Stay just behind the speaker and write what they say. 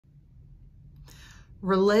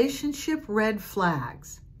Relationship red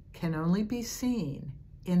flags can only be seen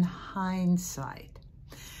in hindsight.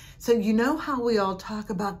 So you know how we all talk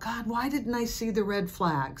about, God, why didn't I see the red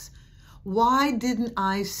flags? Why didn't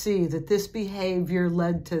I see that this behavior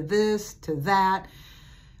led to this, to that?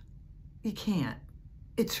 You can't.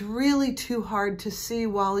 It's really too hard to see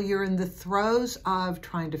while you're in the throes of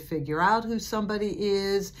trying to figure out who somebody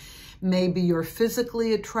is. Maybe you're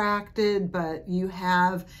physically attracted, but you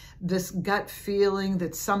have this gut feeling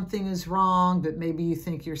that something is wrong, but maybe you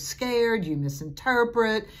think you're scared, you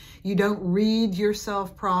misinterpret, you don't read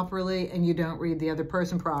yourself properly, and you don't read the other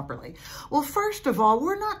person properly. Well, first of all,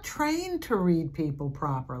 we're not trained to read people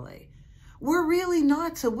properly. We're really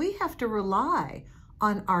not, so we have to rely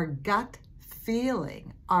on our gut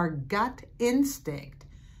feeling, our gut instinct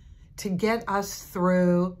to get us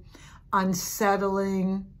through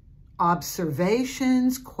unsettling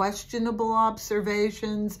observations, questionable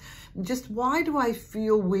observations. Just, why do I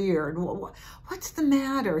feel weird? What's the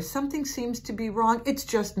matter? Something seems to be wrong. It's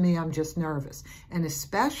just me. I'm just nervous. And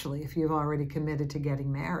especially if you've already committed to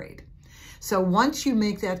getting married. So once you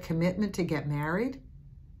make that commitment to get married,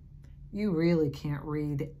 you really can't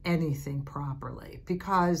read anything properly,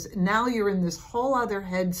 because now you're in this whole other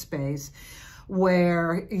headspace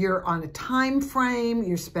where you're on a time frame,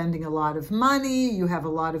 you're spending a lot of money, you have a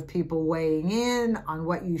lot of people weighing in on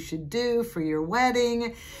what you should do for your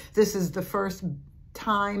wedding. This is the first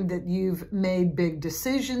time that you've made big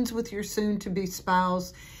decisions with your soon-to-be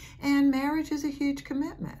spouse, and marriage is a huge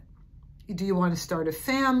commitment. Do you want to start a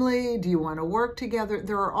family? Do you want to work together?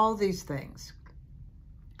 There are all these things.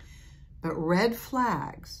 But red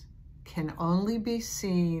flags can only be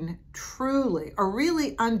seen truly or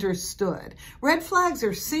really understood. Red flags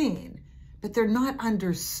are seen, but they're not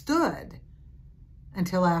understood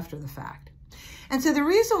until after the fact. And so the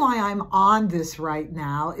reason why I'm on this right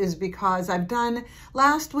now is because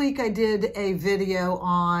last week I did a video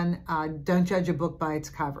on don't judge a book by its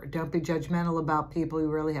cover. Don't be judgmental about people. You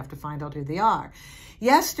really have to find out who they are.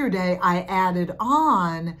 Yesterday I added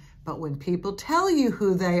on, but when people tell you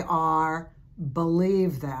who they are,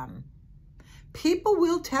 believe them. People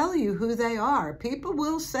will tell you who they are. People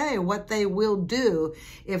will say what they will do.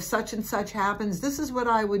 If such and such happens, this is what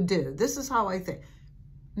I would do. This is how I think.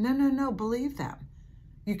 No, believe them.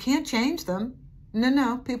 You can't change them.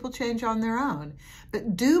 No, people change on their own.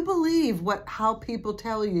 But do believe how people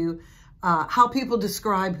tell you, how people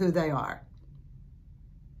describe who they are.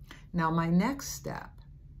 Now, my next step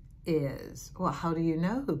is, well, how do you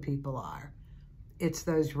know who people are? It's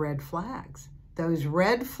those red flags. Those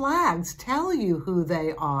red flags tell you who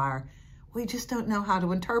they are. We just don't know how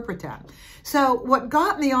to interpret them. So what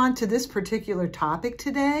got me onto this particular topic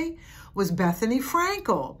today was Bethany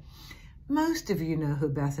Frankel. Most of you know who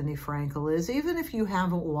Bethany Frankel is, even if you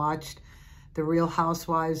haven't watched The Real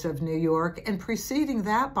Housewives of New York. And preceding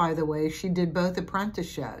that, by the way, she did both apprentice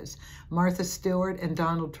shows, Martha Stewart and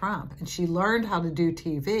Donald Trump. And she learned how to do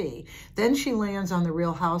TV. Then she lands on The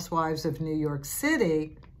Real Housewives of New York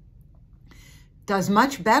City, does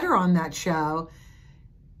much better on that show,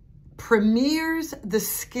 premieres The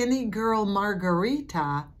Skinny Girl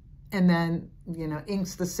Margarita, and then,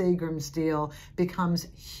 inks the Seagram's deal, becomes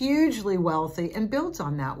hugely wealthy and builds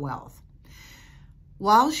on that wealth.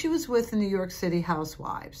 While she was with the New York City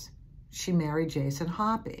Housewives, she married Jason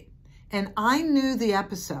Hoppy. And I knew the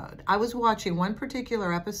episode. I was watching one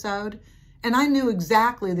particular episode, and I knew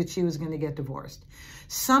exactly that she was going to get divorced.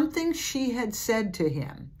 Something she had said to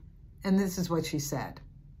him, and this is what she said: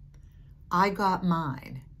 I got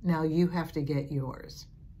mine, now you have to get yours.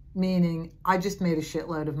 Meaning, I just made a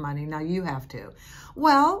shitload of money, now you have to.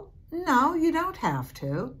 Well, no, you don't have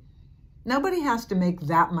to. Nobody has to make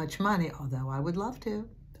that much money, although I would love to.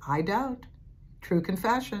 I don't. True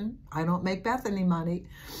confession, I don't make Bethany money.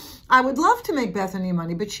 I would love to make Bethany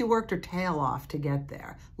money, but she worked her tail off to get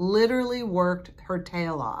there. Literally worked her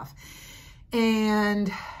tail off.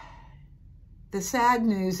 And the sad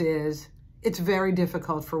news is it's very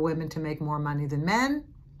difficult for women to make more money than men.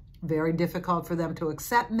 Very difficult for them to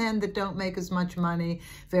accept men that don't make as much money.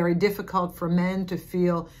 Very difficult for men to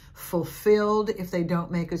feel fulfilled if they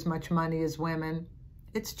don't make as much money as women.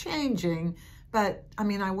 It's changing, but I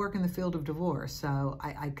mean, I work in the field of divorce, so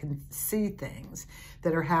I can see things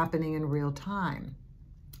that are happening in real time.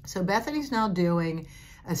 So Bethany's now doing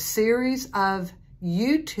a series of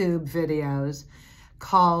YouTube videos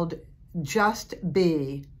called Just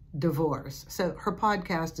Be Divorce. So her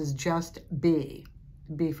podcast is Just Be.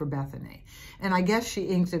 B for Bethany. And I guess she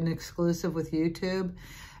inked an exclusive with YouTube.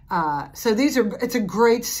 So it's a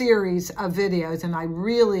great series of videos, and I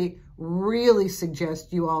really really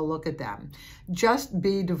suggest you all look at them. Just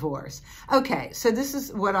be divorced. Okay, so this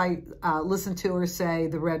is what I listened to her say,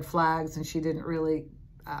 the red flags, and she didn't really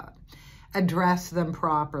address them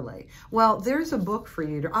properly. Well, there's a book for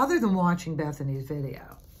you to, other than watching Bethany's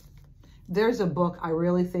video, there's a book I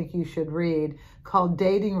really think you should read called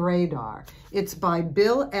Dating Radar. It's by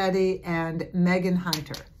Bill Eddy and Megan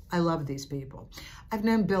Hunter. I love these people. I've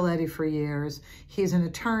known Bill Eddy for years. He's an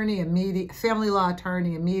attorney, a family law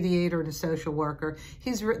attorney, a mediator, and a social worker.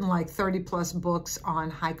 He's written like 30+ books on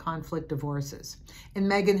high conflict divorces. And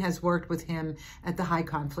Megan has worked with him at the High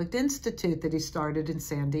Conflict Institute that he started in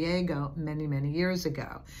San Diego many, many years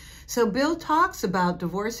ago. So Bill talks about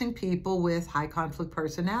divorcing people with high conflict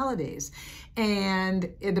personalities. And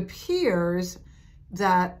it appears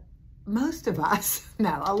that most of us,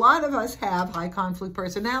 no, a lot of us have high conflict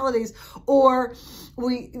personalities, or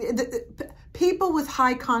people with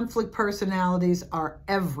high conflict personalities are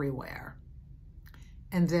everywhere,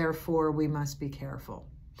 and therefore we must be careful.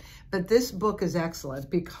 But this book is excellent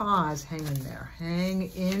because, hang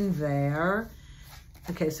in there.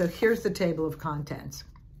 Okay, so here's the table of contents.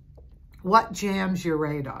 What jams your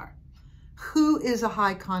radar? Who is a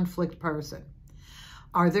high conflict person?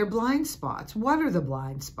 Are there blind spots? What are the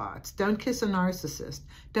blind spots? Don't kiss a narcissist.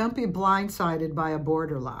 Don't be blindsided by a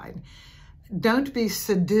borderline. Don't be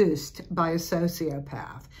seduced by a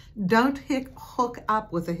sociopath. Don't hook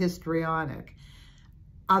up with a histrionic.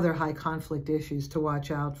 Other high conflict issues to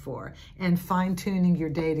watch out for. And fine-tuning your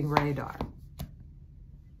dating radar.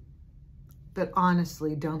 But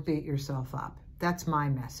honestly, don't beat yourself up. That's my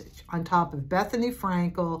message. On top of Bethany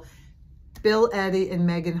Frankel, Bill Eddy, and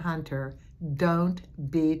Megan Hunter, don't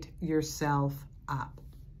beat yourself up.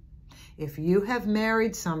 If you have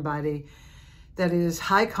married somebody that is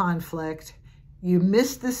high conflict, you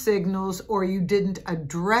missed the signals, or you didn't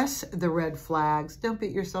address the red flags, don't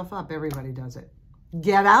beat yourself up. Everybody does it.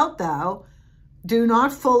 Get out, though. Do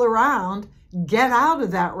not fool around. Get out of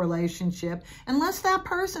that relationship unless that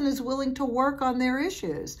person is willing to work on their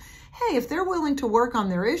issues. Hey, if they're willing to work on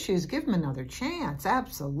their issues, give them another chance.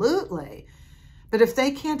 Absolutely. But if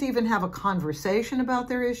they can't even have a conversation about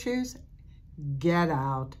their issues, get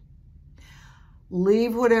out.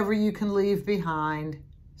 Leave whatever you can leave behind.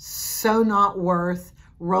 So not worth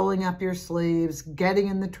rolling up your sleeves, getting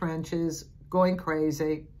in the trenches, going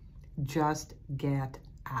crazy. Just get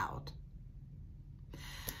out.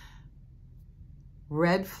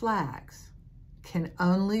 Red flags can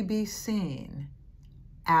only be seen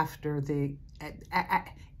after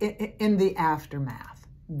in the aftermath.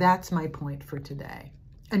 That's my point for today.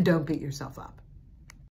 And don't beat yourself up.